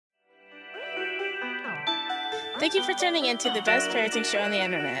Thank you for tuning in to the best parenting show on the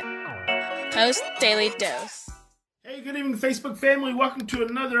internet, Post Daily Dose. Hey, good evening, Facebook family. Welcome to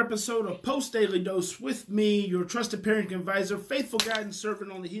another episode of Post Daily Dose with me, your trusted parenting advisor, faithful guide and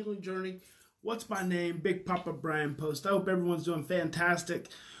servant on the healing journey. What's my name? Big Papa Brian Post. I hope everyone's doing fantastic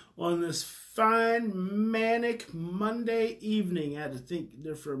on this fine, manic Monday evening. I had to think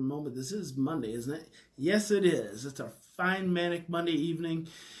there for a moment. This is Monday, isn't it? Yes, it is. It's a fine, manic Monday evening.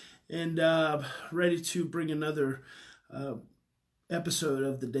 And ready to bring another episode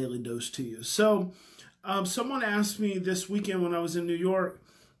of the Daily Dose to you. So, someone asked me this weekend when I was in New York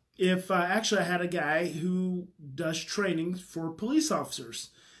if actually I had a guy who does training for police officers.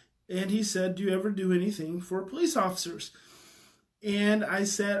 And he said, do you ever do anything for police officers? And I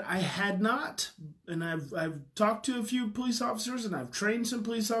said I had not. And I've talked to a few police officers, and I've trained some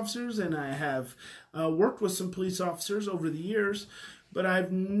police officers, and I have worked with some police officers over the years. But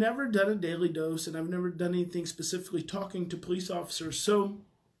I've never done a daily dose, and I've never done anything specifically talking to police officers. So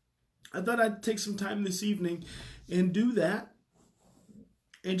I thought I'd take some time this evening and do that,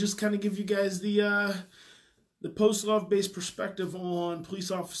 and just kind of give you guys the post-love-based perspective on police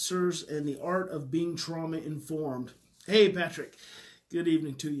officers and the art of being trauma-informed. Hey, Patrick. Good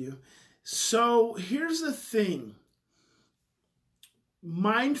evening to you. So here's the thing.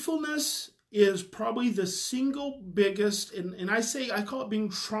 Mindfulness is probably the single biggest, and I call it being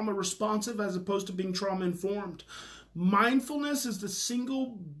trauma responsive as opposed to being trauma informed. Mindfulness is the single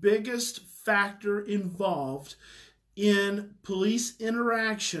biggest factor involved in police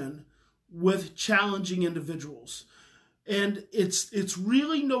interaction with challenging individuals. And it's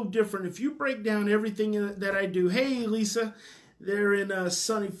really no different. If you break down everything that I do, hey, Lisa, they're in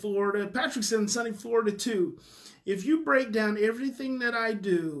sunny Florida. Patrick's in sunny Florida too. If you break down everything that I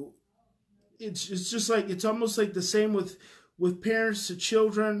do, it's just like, it's almost like the same with parents to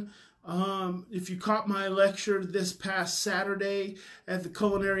children. If you caught my lecture this past Saturday at the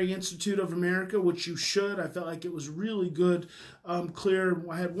Culinary Institute of America, which you should, I felt like it was really good, clear.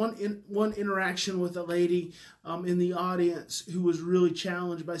 I had one interaction with a lady in the audience who was really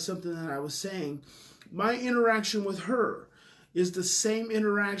challenged by something that I was saying. My interaction with her is the same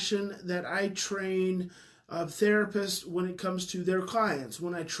interaction that I train therapists when it comes to their clients,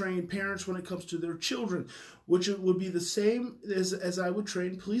 when I train parents when it comes to their children, which it would be the same as I would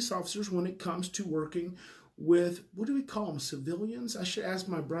train police officers when it comes to working with, what do we call them, civilians? I should ask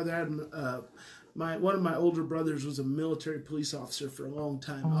my brother. One of my older brothers was a military police officer for a long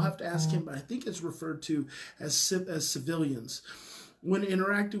time. I'll have to ask him, but I think it's referred to as civilians. When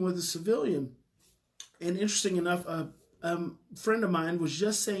interacting with a civilian, and interesting enough, a friend of mine was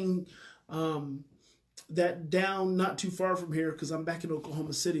just saying that down not too far from here, because I'm back in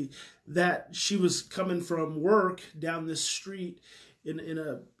Oklahoma City, that she was coming from work down this street in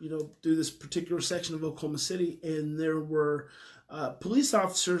a through this particular section of Oklahoma City, and there were police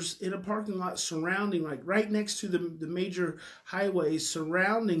officers in a parking lot surrounding, like right next to the major highways,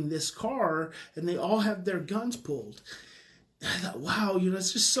 surrounding this car, and they all have their guns pulled. And I thought, wow,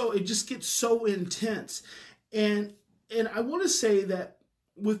 it's just so, it just gets so intense. And I want to say that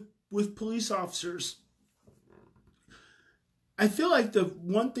with police officers, I feel like the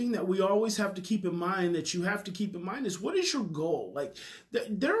one thing that we always have to keep in mind, that you have to keep in mind, is what is your goal? Like,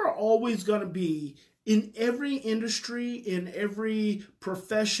 there are always going to be, in every industry, in every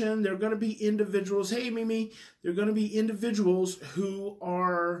profession, there are going to be individuals, hey, Mimi, there are going to be individuals who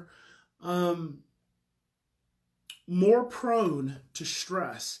are more prone to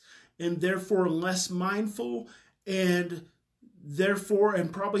stress and therefore less mindful, and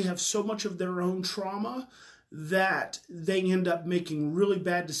probably have so much of their own trauma that they end up making really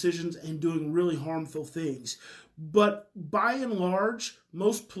bad decisions and doing really harmful things. But by and large,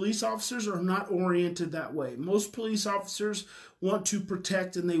 most police officers are not oriented that way. Most police officers want to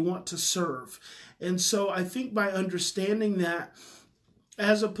protect and they want to serve. And so I think by understanding that,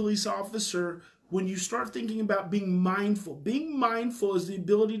 as a police officer, when you start thinking about being mindful is the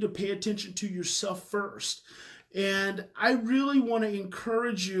ability to pay attention to yourself first. And I really want to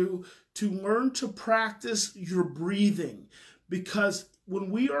encourage you to learn to practice your breathing, because when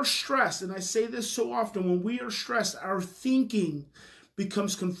we are stressed, and I say this so often, when we are stressed, our thinking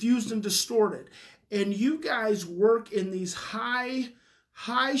becomes confused and distorted. And you guys work in these high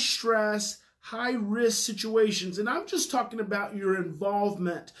stress, high risk situations. And I'm just talking about your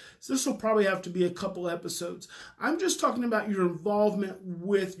involvement. So this will probably have to be a couple episodes. I'm just talking about your involvement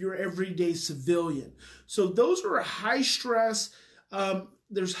with your everyday civilian. So those are high stress.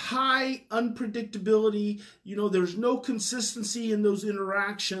 There's high unpredictability. There's no consistency in those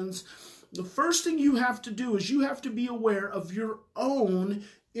interactions. The first thing you have to do is you have to be aware of your own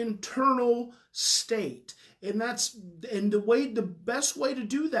internal state. And the best way to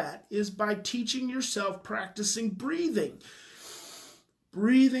do that is by teaching yourself practicing breathing.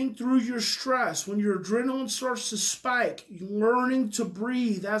 Breathing through your stress. When your adrenaline starts to spike, learning to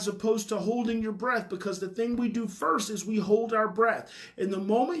breathe as opposed to holding your breath, because the thing we do first is we hold our breath. And the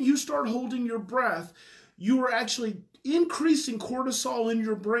moment you start holding your breath, you are actually increasing cortisol in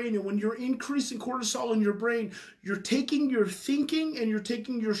your brain. And when you're increasing cortisol in your brain, you're taking your thinking and you're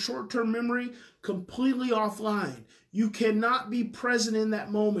taking your short-term memory completely offline. You cannot be present in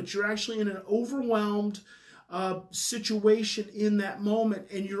that moment. You're actually in an overwhelmed situation in that moment,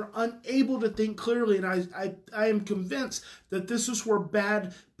 and you're unable to think clearly. And I am convinced that this is where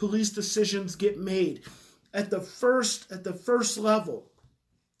bad police decisions get made at the first level.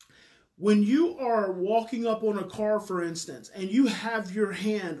 When you are walking up on a car, for instance, and you have your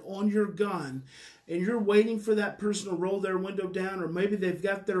hand on your gun and you're waiting for that person to roll their window down, or maybe they've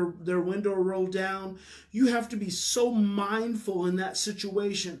got their window rolled down, you have to be so mindful in that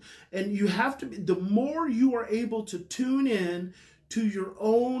situation. And you have to be, the more you are able to tune in to your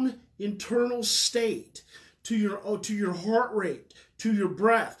own internal state, to your heart rate, to your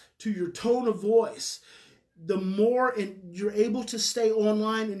breath, to your tone of voice, the more you're able to stay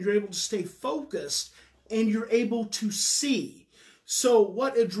online and you're able to stay focused and you're able to see. So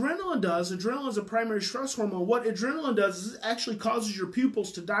what adrenaline does, adrenaline is a primary stress hormone. What adrenaline does is it actually causes your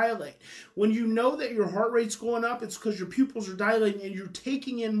pupils to dilate. When you know that your heart rate's going up, it's because your pupils are dilating and you're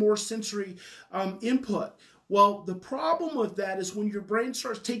taking in more sensory input. Well, the problem with that is when your brain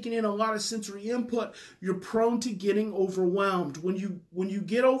starts taking in a lot of sensory input, you're prone to getting overwhelmed. When you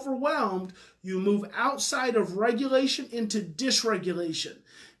get overwhelmed, you move outside of regulation into dysregulation.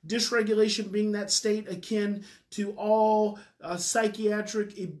 Dysregulation being that state akin to all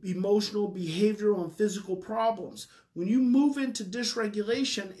psychiatric, emotional, behavioral, and physical problems. When you move into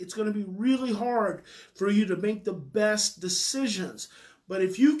dysregulation, it's going to be really hard for you to make the best decisions. But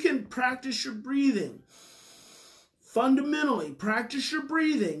if you can practice your breathing, fundamentally, practice your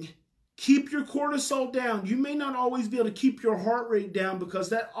breathing, keep your cortisol down. You may not always be able to keep your heart rate down because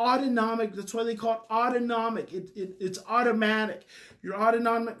that autonomic, that's why they call it autonomic. It's automatic. Your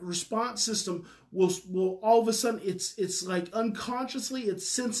autonomic response system will all of a sudden, it's like unconsciously, it's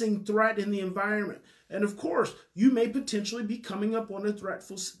sensing threat in the environment. And of course, you may potentially be coming up on a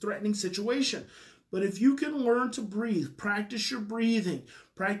threatening situation. But if you can learn to breathe, practice your breathing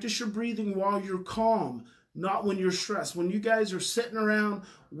while you're calm, not when you're stressed. When you guys are sitting around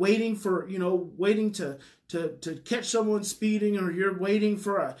waiting to catch someone speeding, or you're waiting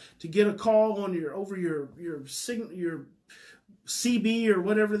to get a call on your CB or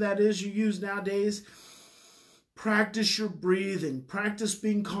whatever that is you use nowadays, practice your breathing, practice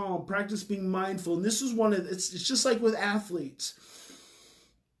being calm, practice being mindful. And this is it's just like with athletes.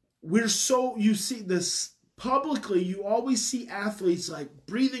 You see this publicly, you always see athletes like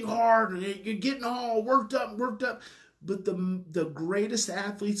breathing hard and you're getting all worked up. But the greatest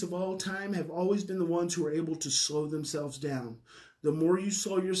athletes of all time have always been the ones who are able to slow themselves down. The more you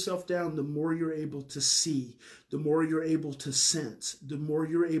slow yourself down, the more you're able to see, the more you're able to sense, the more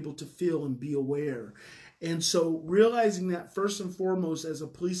you're able to feel and be aware. And so realizing that first and foremost as a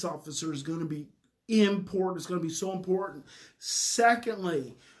police officer is going to be important. It's going to be so important.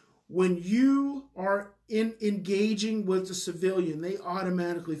 Secondly, when you are engaging with a civilian, they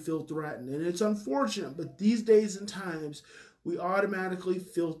automatically feel threatened. And it's unfortunate, but these days and times, we automatically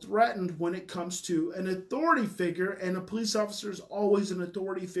feel threatened when it comes to an authority figure, and a police officer is always an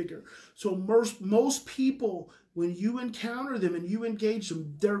authority figure. So most people, when you encounter them and you engage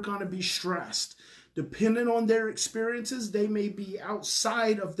them, they're going to be stressed. Depending on their experiences, they may be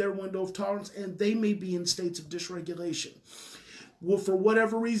outside of their window of tolerance, and they may be in states of dysregulation. Well, for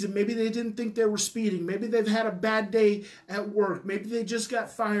whatever reason, maybe they didn't think they were speeding. Maybe they've had a bad day at work. Maybe they just got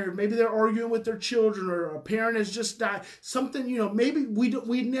fired. Maybe they're arguing with their children, or a parent has just died. Something, maybe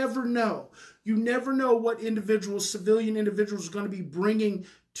we never know. You never know what civilian individuals are going to be bringing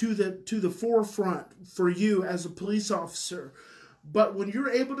to the forefront for you as a police officer. But when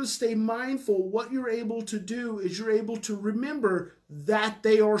you're able to stay mindful, what you're able to do is you're able to remember that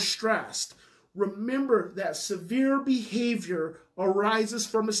they are stressed. Remember that severe behavior arises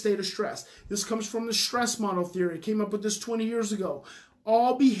from a state of stress. This comes from the stress model theory. It came up with this 20 years ago.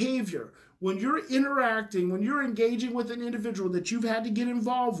 All behavior, when you're engaging with an individual that you've had to get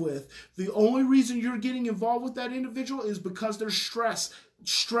involved with, the only reason you're getting involved with that individual is because there's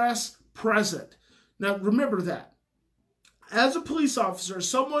stress present. Now, remember that. As a police officer,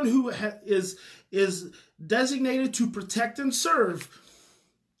 someone who is designated to protect and serve,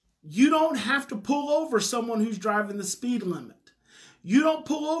 you don't have to pull over someone who's driving the speed limit. You don't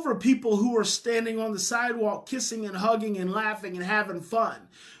pull over people who are standing on the sidewalk kissing and hugging and laughing and having fun.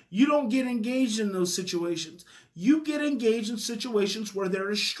 You don't get engaged in those situations. You get engaged in situations where there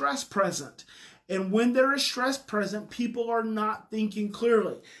is stress present. And when there is stress present, people are not thinking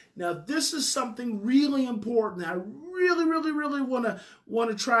clearly. Now, this is something really important. I really want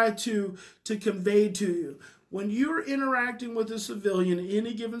to try to convey to you. When you're interacting with a civilian in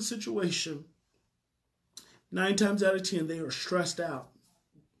any given situation, 9 times out of 10, they are stressed out.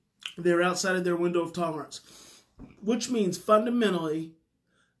 They're outside of their window of tolerance, which means fundamentally,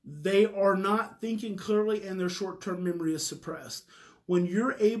 they are not thinking clearly and their short-term memory is suppressed. When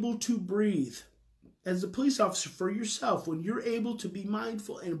you're able to breathe, as a police officer for yourself, when you're able to be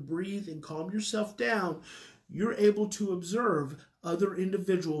mindful and breathe and calm yourself down, you're able to observe other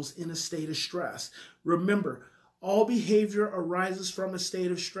individuals in a state of stress. Remember, all behavior arises from a state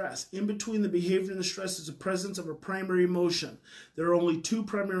of stress. In between the behavior and the stress is the presence of a primary emotion. There are only 2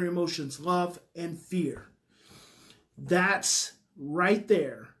 primary emotions, love and fear. That's right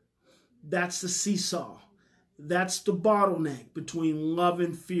there. That's the seesaw. That's the bottleneck between love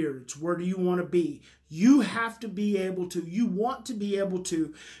and fear. It's where do you want to be? You have to be able to, you want to be able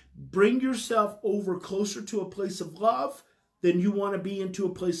to bring yourself over closer to a place of love than you want to be into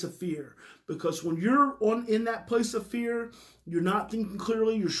a place of fear. Because when you're in that place of fear, you're not thinking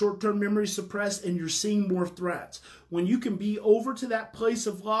clearly, your short-term memory is suppressed, and you're seeing more threats. When you can be over to that place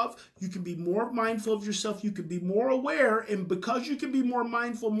of love, you can be more mindful of yourself, you can be more aware, and because you can be more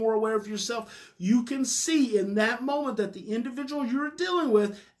mindful, more aware of yourself, you can see in that moment that the individual you're dealing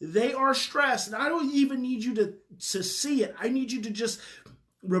with, they are stressed. And I don't even need you to see it. I need you to just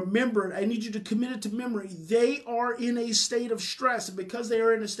remember it. I need you to commit it to memory. They are in a state of stress. And because they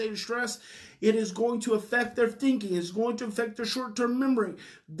are in a state of stress, it is going to affect their thinking. It's going to affect their short-term memory.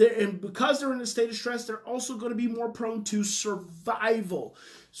 And because they're in a state of stress, they're also going to be more prone to survival.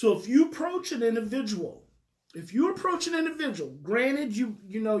 So if you approach an individual, granted,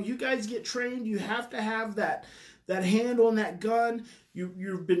 you guys get trained. You have to have that hand on that gun.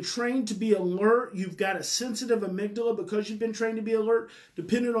 You've been trained to be alert. You've got a sensitive amygdala because you've been trained to be alert,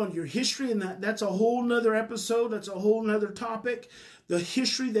 depending on your history. And that's a whole nother episode. That's a whole nother topic. The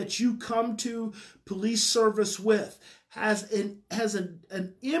history that you come to police service with has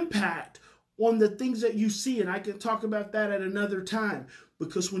an impact on the things that you see. And I can talk about that at another time.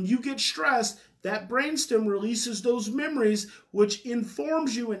 Because when you get stressed, that brainstem releases those memories, which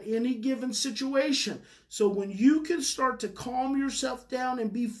informs you in any given situation. So when you can start to calm yourself down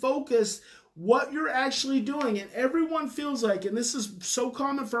and be focused, what you're actually doing, and everyone feels like, and this is so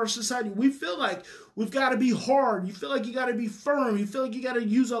common for our society, we feel like we've got to be hard. You feel like you got to be firm. You feel like you got to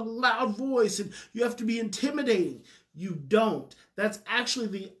use a loud voice and you have to be intimidating. You don't. That's actually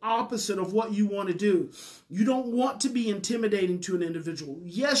the opposite of what you want to do. You don't want to be intimidating to an individual.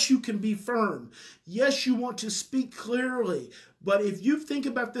 Yes, you can be firm. Yes, you want to speak clearly. But if you think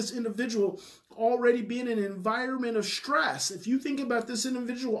about this individual already being in an environment of stress, if you think about this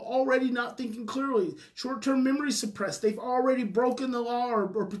individual already not thinking clearly, short-term memory suppressed, they've already broken the law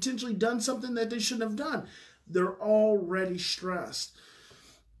or potentially done something that they shouldn't have done, they're already stressed.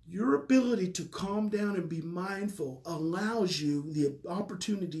 Your ability to calm down and be mindful allows you the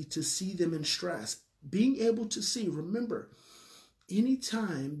opportunity to see them in stress. Being able to see, remember,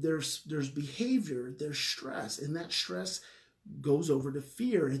 anytime there's behavior, there's stress, and that stress goes over to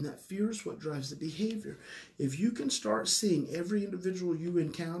fear, and that fear is what drives the behavior. If you can start seeing every individual you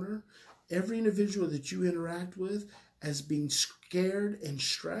encounter, every individual that you interact with as being scared and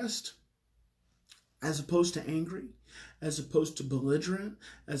stressed, as opposed to angry, as opposed to belligerent,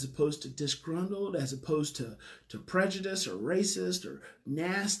 as opposed to disgruntled, as opposed to prejudice or racist or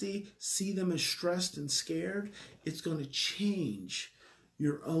nasty, see them as stressed and scared, it's going to change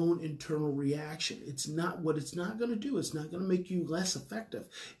your own internal reaction. It's not going to do. It's not going to make you less effective.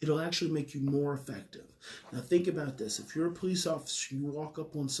 It'll actually make you more effective. Now think about this. If you're a police officer, you walk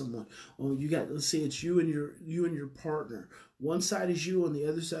up on someone, let's say it's you and your partner. One side is you and the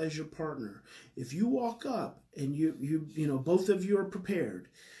other side is your partner. If you walk up and you both of you are prepared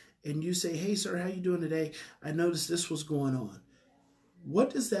and you say, "Hey sir, how you doing today? I noticed this was going on."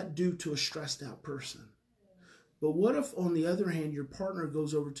 What does that do to a stressed out person? But what if, on the other hand, your partner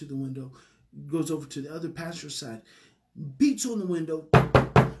goes over to the window, goes over to the other passenger side, beats on the window,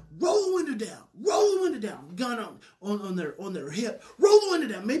 roll the window down, gun on their hip, roll the window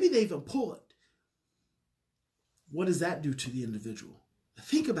down. Maybe they even pull it. What does that do to the individual?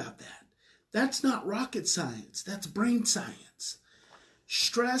 Think about that. That's not rocket science. That's brain science.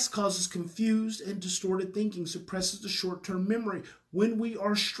 Stress causes confused and distorted thinking, suppresses the short-term memory. When we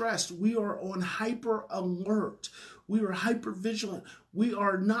are stressed, we are on hyper alert. We are hyper vigilant. We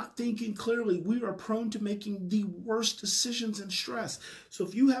are not thinking clearly. We are prone to making the worst decisions and stress. So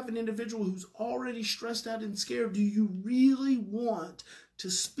if you have an individual who's already stressed out and scared, do you really want to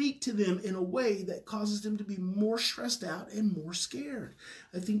speak to them in a way that causes them to be more stressed out and more scared?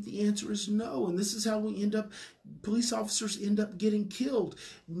 I think the answer is no. And this is how police officers end up getting killed.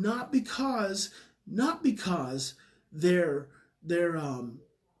 Not because they're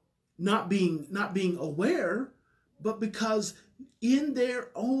not being aware, but because in their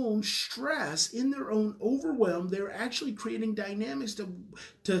own stress, in their own overwhelm, they're actually creating dynamics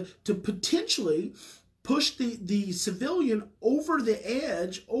to potentially push the civilian over the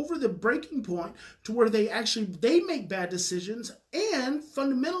edge, over the breaking point, to where they make bad decisions, and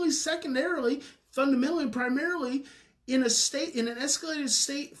fundamentally and primarily in an escalated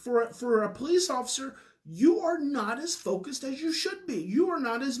state for a police officer, you are not as focused as you should be. You are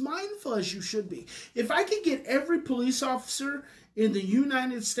not as mindful as you should be. If I could get every police officer in the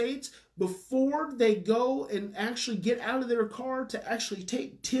United States, before they go and actually get out of their car, to actually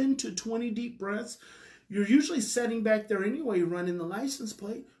take 10 to 20 deep breaths, you're usually sitting back there anyway, running the license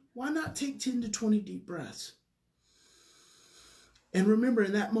plate. Why not take 10 to 20 deep breaths? And remember,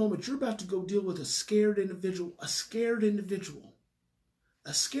 in that moment, you're about to go deal with a scared individual. And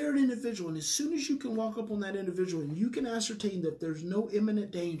as soon as you can walk up on that individual and you can ascertain that there's no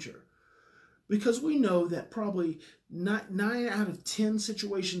imminent danger, because we know that probably 9 out of 10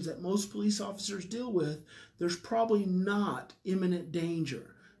 situations that most police officers deal with, there's probably not imminent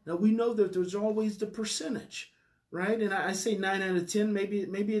danger. Now, we know that there's always the percentage, right? And I say 9 out of 10,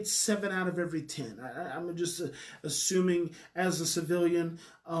 maybe it's 7 out of every 10. I'm just assuming as a civilian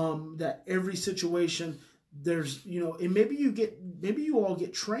that every situation there's, and maybe you all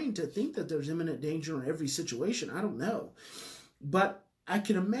get trained to think that there's imminent danger in every situation. I don't know. But I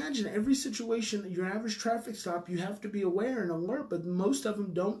can imagine every situation, your average traffic stop, you have to be aware and alert, but most of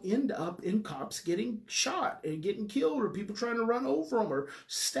them don't end up in cops getting shot and getting killed, or people trying to run over them or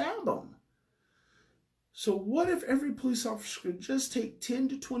stab them. So what if every police officer could just take 10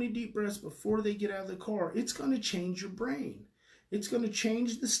 to 20 deep breaths before they get out of the car? It's going to change your brain. It's going to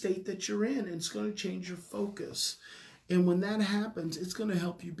change the state that you're in, and it's going to change your focus. And when that happens, it's going to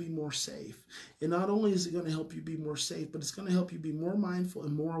help you be more safe. And not only is it going to help you be more safe, but it's going to help you be more mindful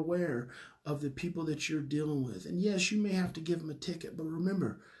and more aware of the people that you're dealing with. And yes, you may have to give them a ticket, but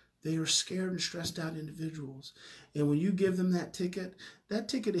remember, they are scared and stressed out individuals. And when you give them that ticket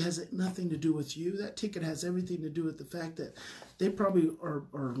has nothing to do with you. That ticket has everything to do with the fact that they probably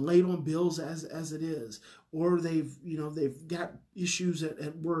are late on bills as it is, or they've got issues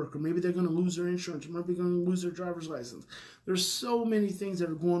at work, or maybe they're going to lose their insurance, or maybe they're going to lose their driver's license. There's so many things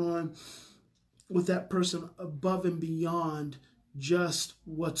that are going on with that person above and beyond just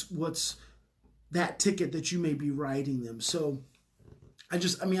what's that ticket that you may be writing them. So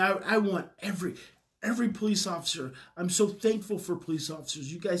I want every police officer. I'm so thankful for police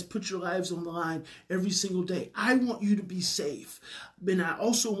officers. You guys put your lives on the line every single day. I want you to be safe. And I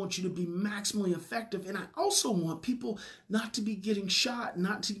also want you to be maximally effective. And I also want people not to be getting shot,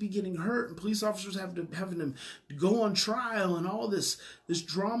 not to be getting hurt, and police officers having to go on trial and all this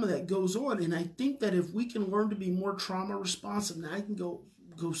drama that goes on. And I think that if we can learn to be more trauma responsive, and I can go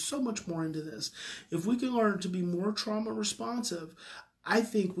so much more into this, if we can learn to be more trauma responsive, I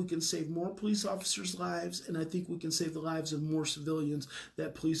think we can save more police officers' lives, and I think we can save the lives of more civilians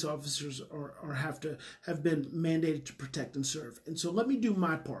that police officers have been mandated to protect and serve. And so let me do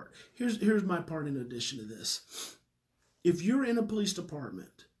my part. Here's my part in addition to this. If you're in a police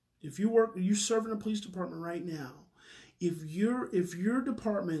department, if you serve in a police department right now, if your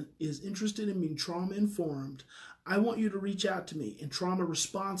department is interested in being trauma informed, I want you to reach out to me. And trauma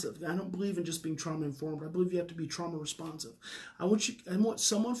responsive. I don't believe in just being trauma informed. I believe you have to be trauma responsive. I want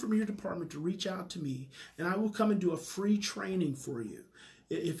someone from your department to reach out to me, and I will come and do a free training for you.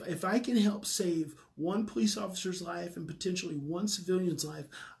 If I can help save one police officer's life and potentially one civilian's life,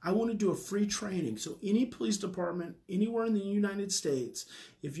 I want to do a free training. So any police department anywhere in the United States,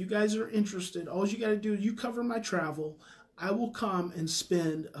 if you guys are interested, all you got to do is you cover my travel. I will come and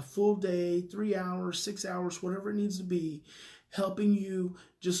spend a full day, 3 hours, 6 hours, whatever it needs to be, helping you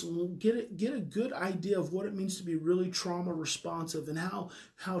just get a good idea of what it means to be really trauma responsive, and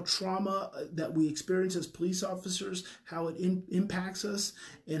how trauma that we experience as police officers, how it impacts us,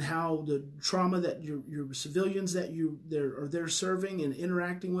 and how the trauma that your civilians that they're serving and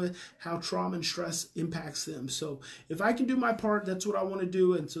interacting with, how trauma and stress impacts them. So if I can do my part, that's what I want to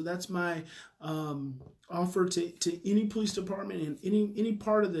do. And so that's my offer to any police department in any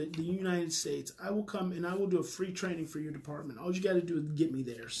part of the United States. I will come and I will do a free training for your department. All you got to do is get me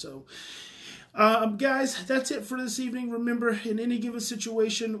there. So Guys, that's it for this evening. Remember, in any given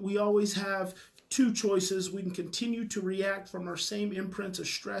situation, we always have two choices. We can continue to react from our same imprints of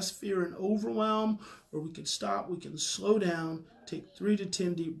stress, fear, and overwhelm, or we can stop, we can slow down, take 3 to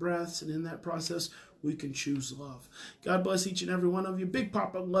 10 deep breaths, and in that process, we can choose love. God bless each and every one of you. Big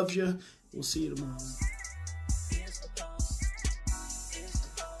Papa loves you. We'll see you tomorrow.